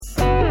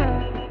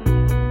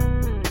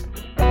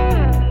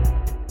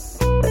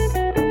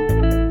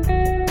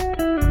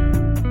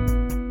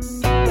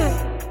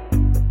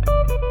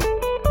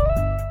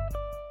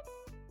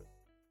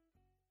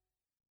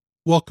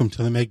Welcome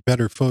to the Make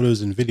Better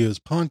Photos and Videos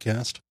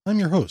podcast. I'm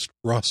your host,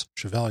 Ross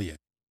Chevalier.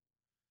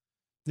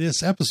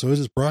 This episode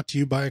is brought to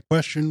you by a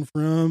question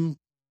from,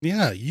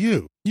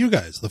 you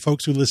guys, the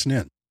folks who listen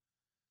in.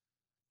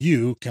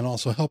 You can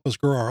also help us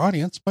grow our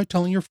audience by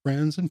telling your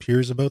friends and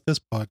peers about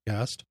this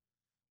podcast,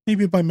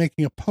 maybe by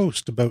making a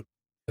post about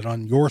it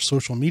on your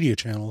social media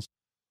channels,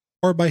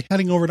 or by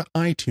heading over to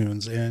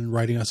iTunes and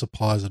writing us a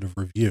positive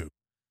review.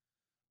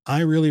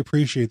 I really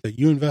appreciate that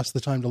you invest the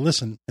time to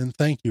listen, and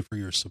thank you for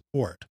your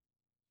support.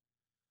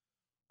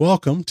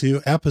 Welcome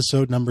to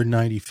episode number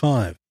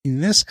 95.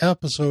 In this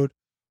episode,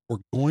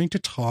 we're going to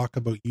talk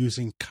about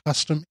using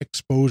custom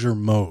exposure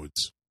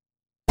modes.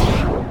 Hey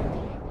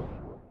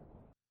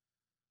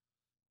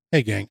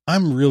gang,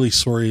 I'm really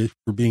sorry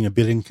for being a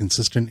bit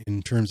inconsistent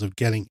in terms of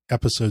getting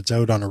episodes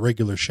out on a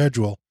regular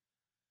schedule,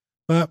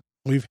 but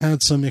we've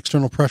had some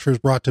external pressures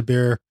brought to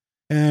bear,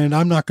 and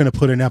I'm not going to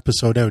put an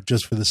episode out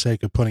just for the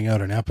sake of putting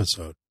out an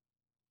episode.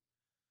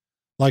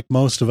 Like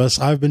most of us,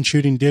 I've been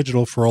shooting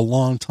digital for a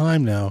long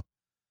time now,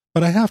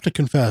 but I have to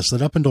confess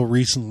that up until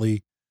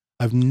recently,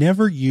 I've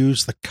never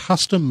used the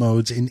custom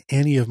modes in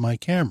any of my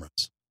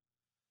cameras.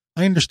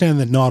 I understand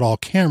that not all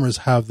cameras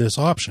have this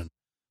option,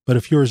 but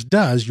if yours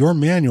does, your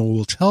manual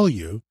will tell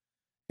you,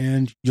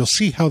 and you'll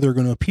see how they're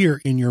going to appear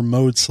in your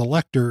mode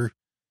selector,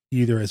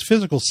 either as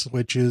physical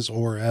switches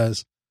or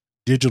as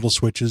digital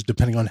switches,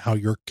 depending on how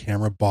your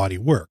camera body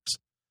works.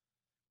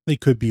 They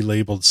could be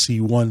labeled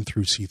C1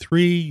 through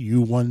C3,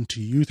 U1 to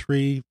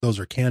U3. Those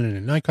are Canon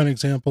and Nikon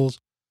examples.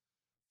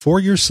 For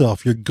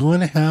yourself, you're going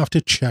to have to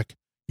check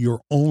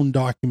your own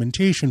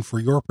documentation for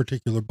your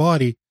particular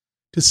body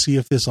to see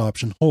if this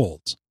option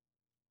holds.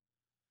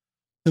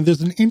 Now,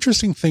 there's an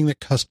interesting thing that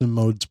custom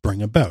modes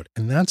bring about,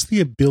 and that's the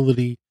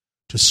ability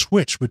to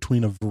switch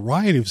between a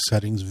variety of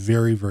settings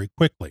very, very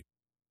quickly.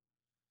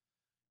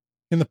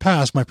 In the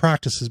past, my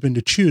practice has been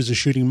to choose a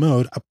shooting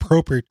mode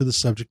appropriate to the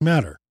subject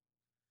matter.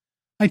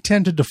 I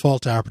tend to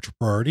default to aperture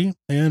priority,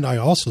 and I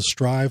also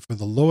strive for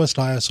the lowest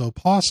ISO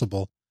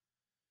possible,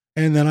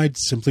 and then I'd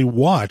simply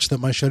watch that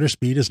my shutter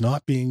speed is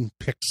not being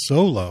picked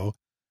so low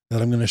that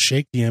I'm going to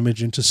shake the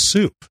image into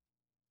soup.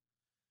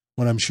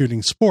 When I'm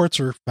shooting sports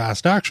or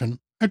fast action,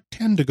 I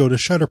tend to go to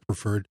shutter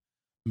preferred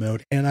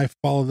mode, and I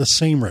follow the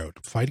same route,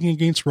 fighting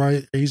against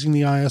raising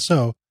the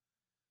ISO,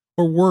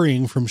 or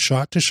worrying from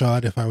shot to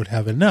shot if I would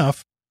have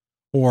enough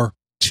or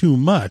too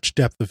much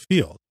depth of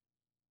field.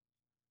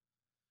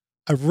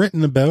 I've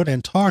written about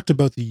and talked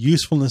about the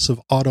usefulness of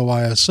auto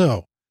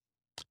ISO,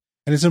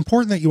 and it's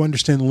important that you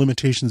understand the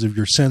limitations of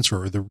your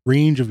sensor or the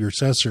range of your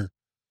sensor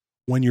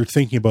when you're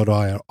thinking about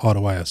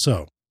auto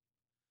ISO.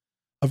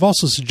 I've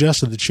also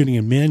suggested that shooting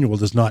in manual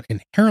does not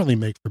inherently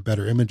make for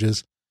better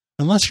images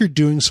unless you're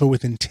doing so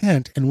with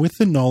intent and with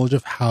the knowledge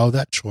of how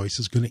that choice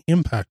is going to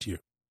impact you.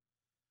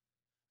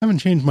 I haven't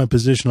changed my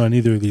position on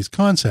either of these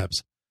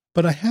concepts,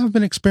 but I have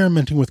been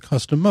experimenting with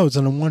custom modes,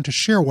 and I want to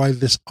share why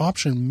this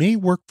option may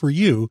work for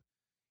you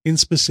in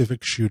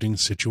specific shooting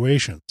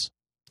situations.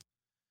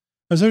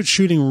 I was out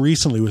shooting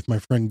recently with my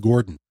friend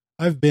Gordon.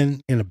 I've been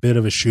in a bit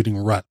of a shooting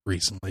rut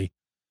recently,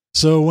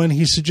 so when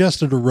he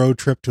suggested a road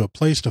trip to a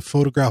place to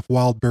photograph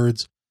wild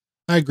birds,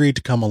 I agreed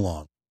to come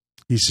along.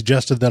 He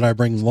suggested that I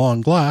bring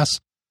long glass,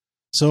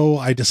 so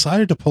I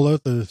decided to pull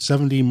out the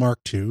 7D Mark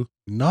II,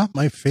 not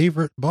my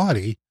favorite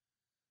body,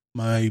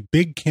 my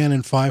big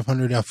Canon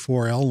 500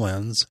 f4L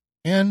lens,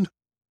 and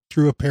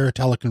threw a pair of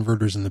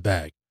teleconverters in the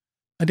bag.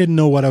 I didn't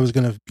know what I was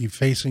going to be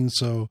facing,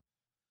 so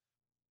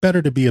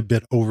better to be a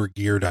bit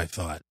over-geared, I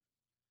thought.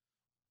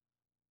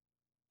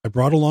 I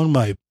brought along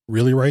my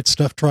Really Right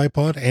Stuff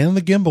tripod and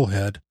the gimbal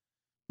head,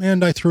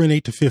 and I threw an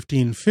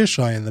 8-15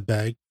 fisheye in the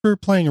bag for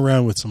playing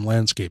around with some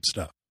landscape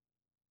stuff.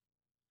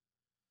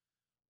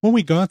 When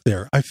we got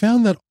there, I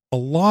found that a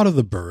lot of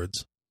the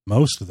birds,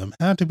 most of them,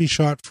 had to be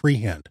shot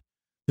freehand.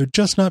 There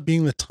just not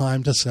being the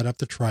time to set up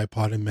the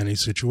tripod in many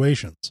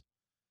situations.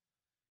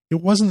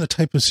 It wasn't the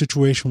type of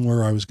situation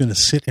where I was going to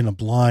sit in a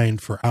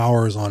blind for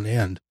hours on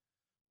end.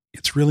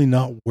 It's really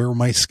not where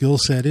my skill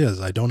set is.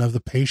 I don't have the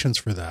patience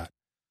for that.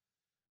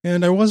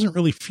 And I wasn't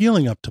really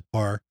feeling up to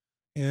par,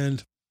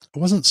 and I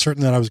wasn't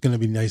certain that I was going to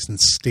be nice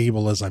and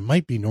stable as I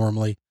might be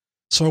normally,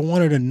 so I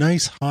wanted a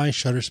nice high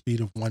shutter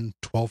speed of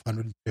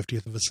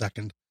 1/1250th of a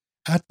second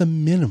at the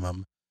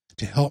minimum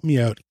to help me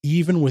out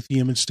even with the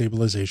image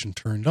stabilization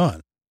turned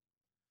on.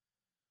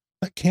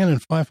 That Canon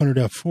 500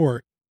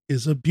 f4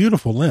 is a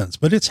beautiful lens,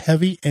 but it's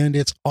heavy and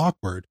it's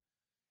awkward.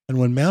 And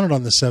when mounted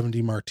on the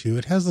 7D Mark II,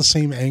 it has the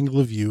same angle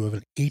of view of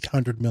an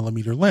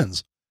 800mm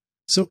lens.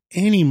 So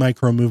any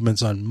micro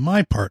movements on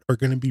my part are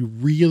going to be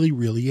really,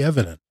 really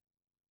evident.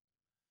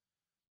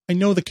 I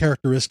know the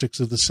characteristics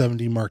of the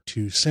 7D Mark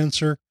II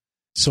sensor,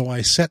 so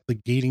I set the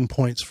gating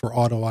points for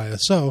auto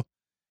ISO,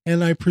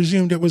 and I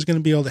presumed it was going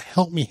to be able to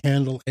help me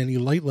handle any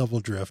light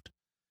level drift.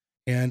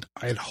 And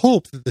I had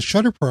hoped that the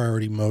shutter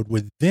priority mode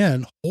would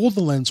then hold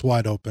the lens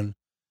wide open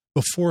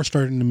before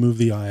starting to move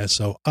the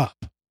ISO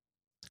up.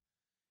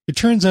 It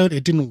turns out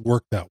it didn't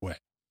work that way.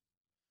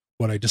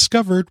 What I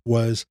discovered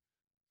was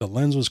the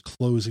lens was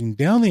closing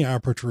down the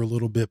aperture a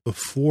little bit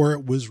before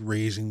it was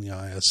raising the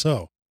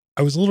ISO.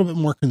 I was a little bit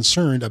more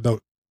concerned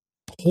about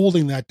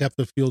holding that depth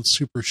of field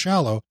super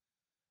shallow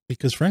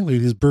because, frankly,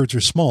 these birds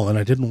are small and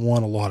I didn't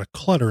want a lot of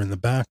clutter in the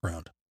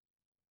background.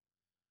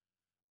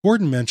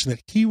 Gordon mentioned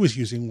that he was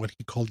using what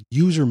he called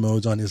user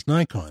modes on his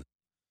Nikon.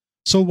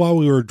 So while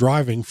we were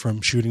driving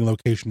from shooting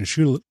location to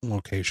shooting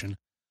location,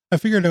 I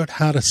figured out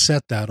how to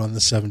set that on the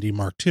 7D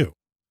Mark II.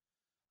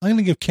 I'm going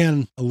to give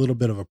Canon a little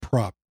bit of a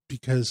prop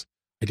because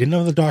I didn't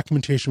have the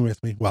documentation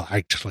with me. Well,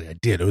 actually I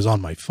did. It was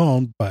on my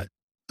phone, but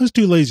I was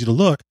too lazy to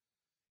look,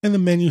 and the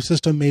menu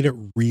system made it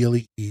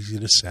really easy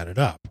to set it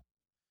up.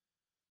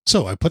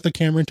 So I put the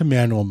camera into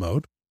manual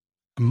mode,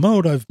 a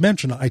mode I've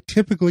mentioned I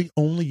typically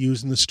only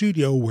use in the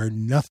studio where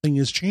nothing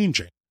is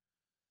changing.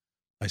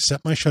 I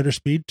set my shutter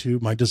speed to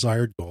my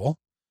desired goal.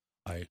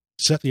 I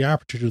set the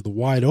aperture to the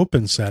wide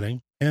open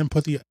setting and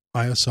put the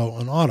ISO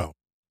on auto.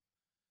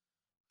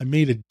 I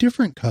made a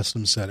different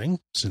custom setting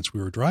since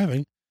we were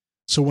driving,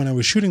 so when I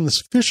was shooting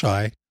this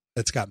fisheye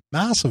that's got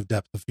massive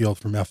depth of field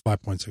from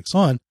f5.6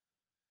 on,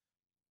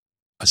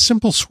 a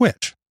simple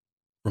switch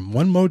from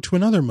one mode to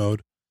another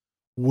mode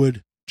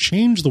would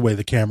change the way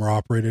the camera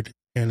operated,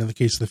 and in the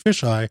case of the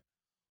fisheye,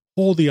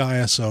 hold the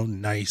ISO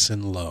nice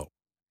and low.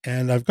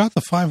 And I've got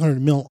the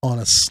 500mm on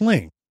a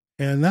sling,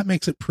 and that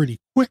makes it pretty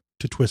quick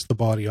to twist the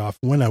body off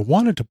when I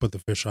wanted to put the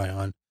fisheye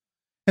on,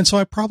 and so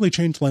I probably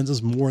changed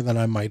lenses more than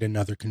I might in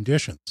other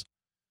conditions.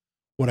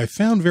 What I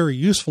found very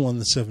useful on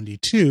the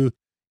 72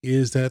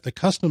 is that the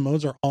custom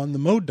modes are on the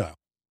mode dial,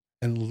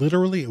 and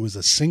literally it was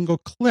a single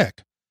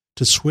click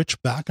to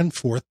switch back and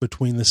forth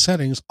between the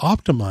settings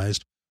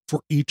optimized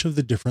for each of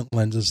the different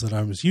lenses that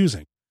I was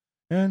using.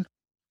 And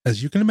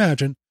as you can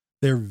imagine,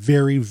 they're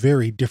very,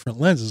 very different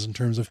lenses in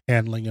terms of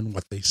handling and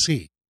what they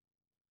see.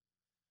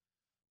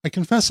 I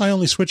confess I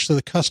only switched to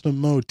the custom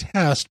mode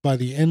test by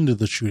the end of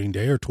the shooting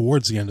day, or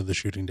towards the end of the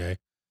shooting day.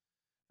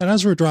 And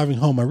as we were driving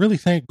home, I really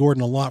thanked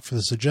Gordon a lot for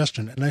the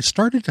suggestion, and I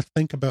started to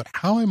think about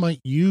how I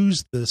might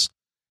use this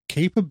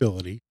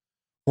capability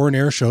for an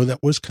air show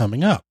that was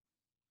coming up.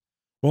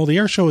 Well, the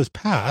air show is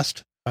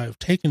past. I've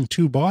taken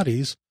two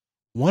bodies,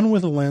 one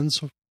with a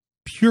lens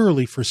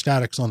purely for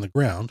statics on the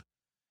ground,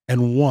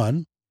 and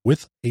one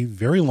with a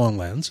very long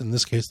lens, in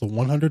this case the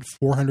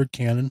 100-400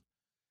 Canon,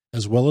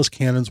 as well as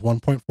Canon's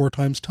 1.4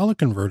 times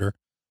teleconverter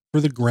for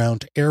the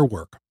ground to air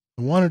work.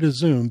 I wanted to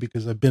zoom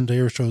because I've been to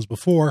air shows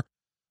before.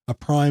 A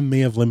prime may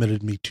have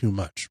limited me too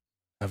much.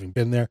 Having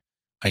been there,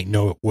 I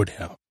know it would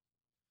have.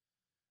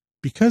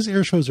 Because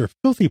air shows are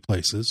filthy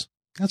places,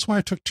 that's why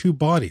I took two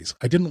bodies.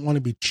 I didn't want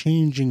to be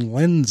changing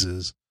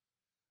lenses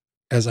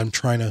as I'm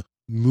trying to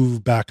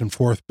move back and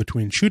forth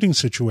between shooting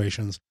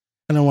situations,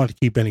 and I want to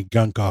keep any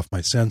gunk off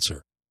my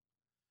sensor.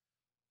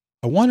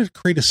 I wanted to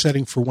create a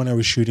setting for when I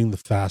was shooting the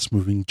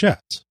fast-moving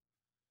jets,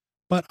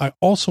 but I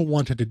also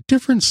wanted a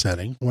different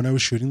setting when I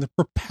was shooting the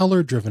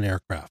propeller-driven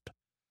aircraft.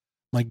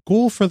 My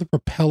goal for the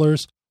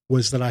propellers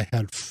was that I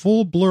had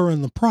full blur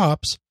in the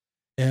props,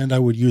 and I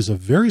would use a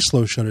very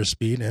slow shutter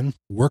speed and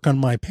work on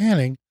my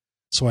panning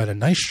so I had a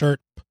nice sharp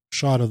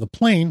shot of the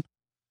plane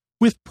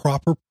with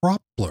proper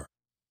prop blur.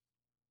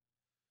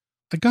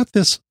 I got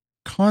this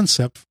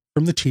concept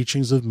from the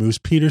teachings of Moose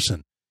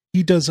Peterson.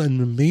 He does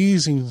an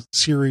amazing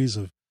series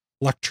of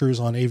lectures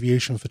on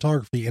aviation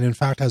photography, and in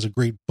fact has a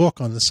great book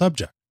on the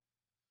subject.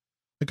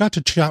 I got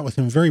to chat with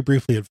him very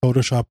briefly at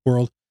Photoshop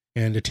World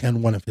and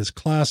attend one of his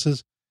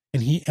classes,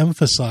 and he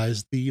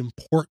emphasized the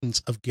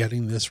importance of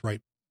getting this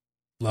right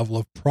level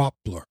of prop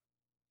blur.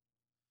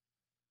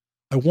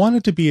 I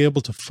wanted to be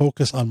able to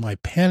focus on my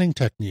panning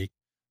technique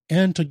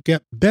and to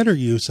get better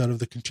use out of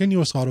the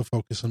continuous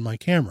autofocus in my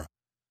camera.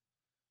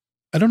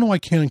 I don't know why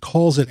Canon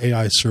calls it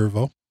AI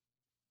servo.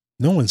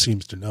 No one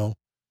seems to know.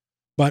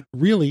 But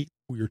really,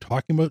 when you're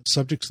talking about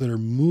subjects that are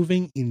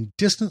moving in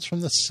distance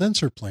from the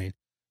sensor plane,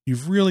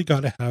 you've really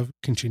got to have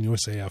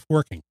continuous AF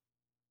working.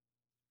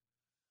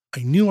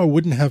 I knew I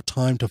wouldn't have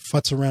time to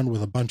futz around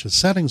with a bunch of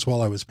settings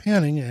while I was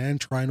panning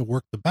and trying to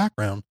work the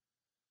background,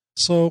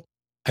 so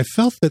I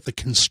felt that the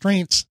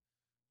constraints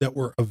that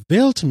were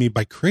availed to me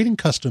by creating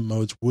custom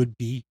modes would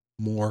be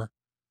more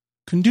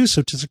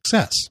conducive to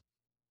success.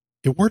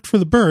 It worked for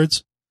the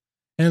birds,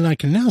 and I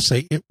can now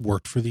say it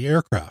worked for the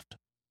aircraft.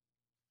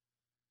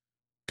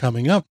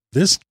 Coming up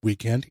this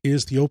weekend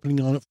is the opening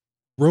of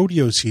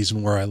rodeo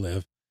season where I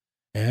live,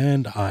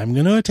 and I'm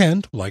going to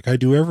attend like I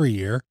do every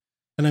year,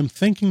 and I'm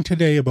thinking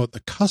today about the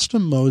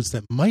custom modes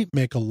that might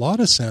make a lot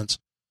of sense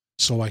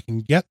so I can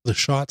get the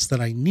shots that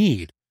I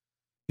need.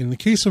 In the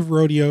case of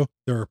rodeo,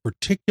 there are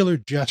particular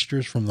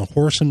gestures from the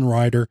horse and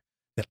rider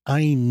that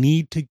I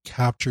need to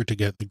capture to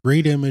get the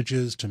great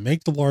images, to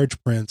make the large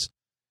prints,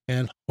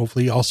 and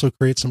hopefully also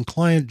create some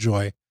client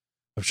joy.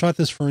 I've shot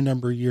this for a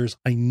number of years.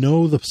 I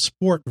know the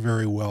sport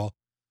very well.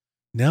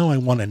 Now I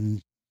want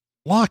to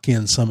lock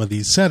in some of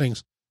these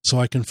settings so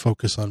I can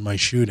focus on my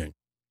shooting.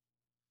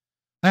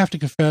 I have to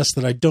confess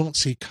that I don't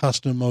see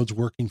custom modes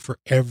working for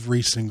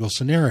every single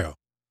scenario.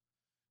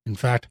 In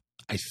fact,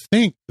 I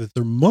think that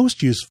they're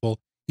most useful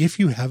if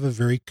you have a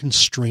very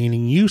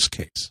constraining use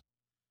case.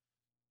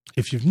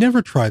 If you've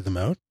never tried them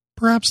out,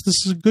 perhaps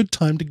this is a good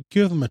time to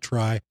give them a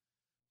try,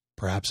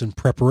 perhaps in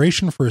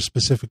preparation for a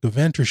specific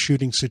event or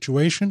shooting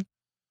situation,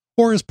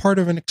 or as part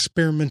of an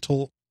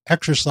experimental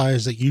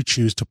exercise that you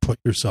choose to put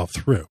yourself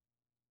through.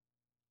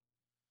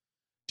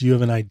 Do you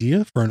have an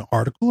idea for an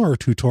article or a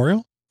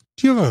tutorial?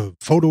 Do you have a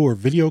photo or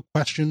video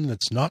question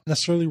that's not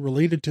necessarily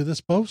related to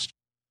this post?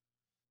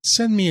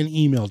 Send me an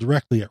email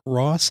directly at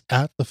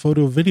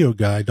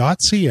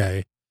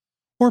ross@thephotovideoguy.ca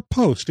or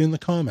post in the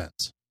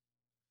comments.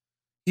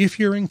 If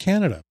you're in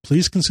Canada,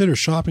 please consider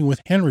shopping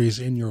with Henry's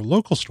in your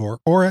local store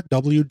or at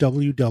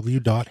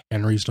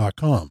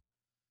www.henrys.com.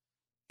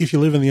 If you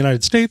live in the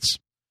United States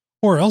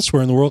or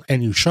elsewhere in the world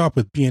and you shop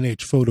with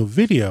B&H Photo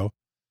Video,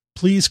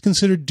 please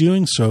consider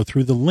doing so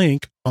through the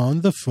link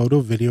on the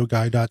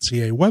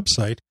photovideoguy.ca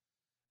website,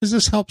 as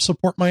this helps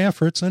support my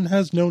efforts and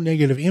has no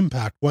negative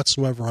impact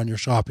whatsoever on your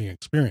shopping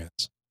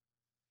experience.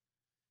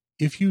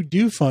 If you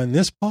do find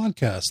this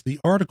podcast, the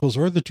articles,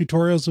 or the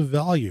tutorials of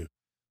value,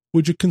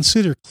 would you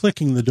consider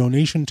clicking the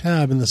donation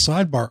tab in the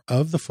sidebar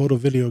of the Photo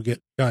Video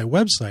Guy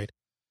website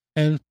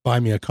and buy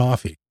me a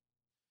coffee?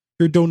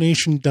 Your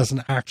donation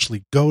doesn't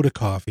actually go to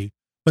coffee,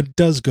 but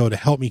does go to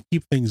help me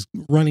keep things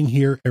running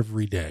here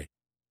every day.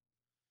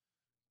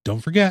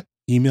 Don't forget,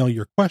 email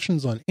your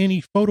questions on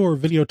any photo or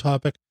video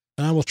topic,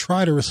 and I will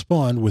try to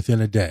respond within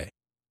a day.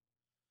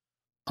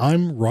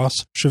 I'm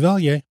Ross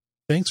Chevalier.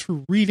 Thanks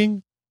for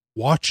reading,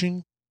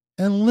 watching,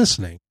 and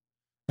listening.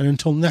 And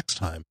until next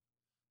time,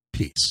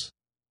 peace.